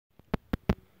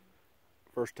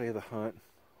First day of the hunt.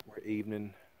 We're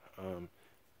evening.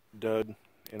 Doug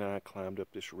and I climbed up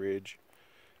this ridge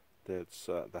that's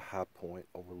the high point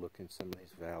overlooking some of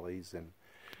these valleys and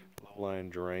low-lying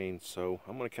drains. So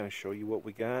I'm going to kind of show you what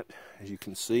we got. As you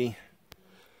can see,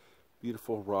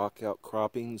 beautiful rock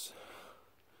outcroppings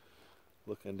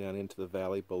looking down into the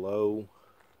valley below.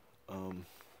 The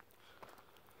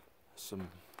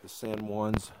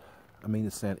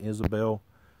San Isabel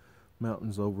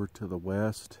Mountains over to the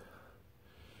west.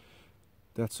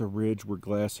 That's a ridge we're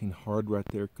glassing hard right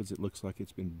there because it looks like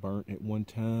it's been burnt at one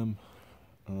time.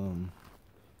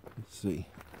 Let's see.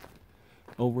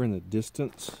 Over in the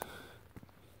distance,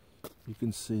 you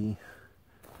can see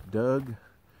Doug,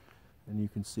 and you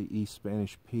can see East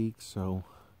Spanish Peak. So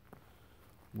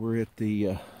we're at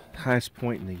the highest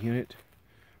point in the unit,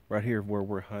 right here where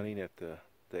we're hunting at the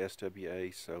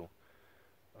SWA. So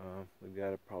we've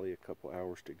got probably a couple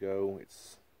hours to go.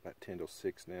 It's about 10 till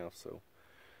 6 now, so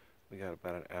we got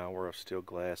about an hour of still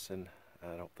glassing.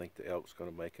 I don't think the elk's going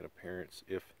to make an appearance,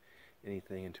 if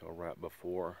anything, until right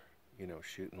before,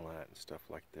 shooting light and stuff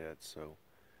like that. So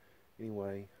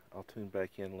anyway, I'll tune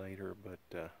back in later, but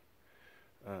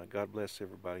God bless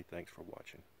everybody. Thanks for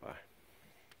watching. Bye.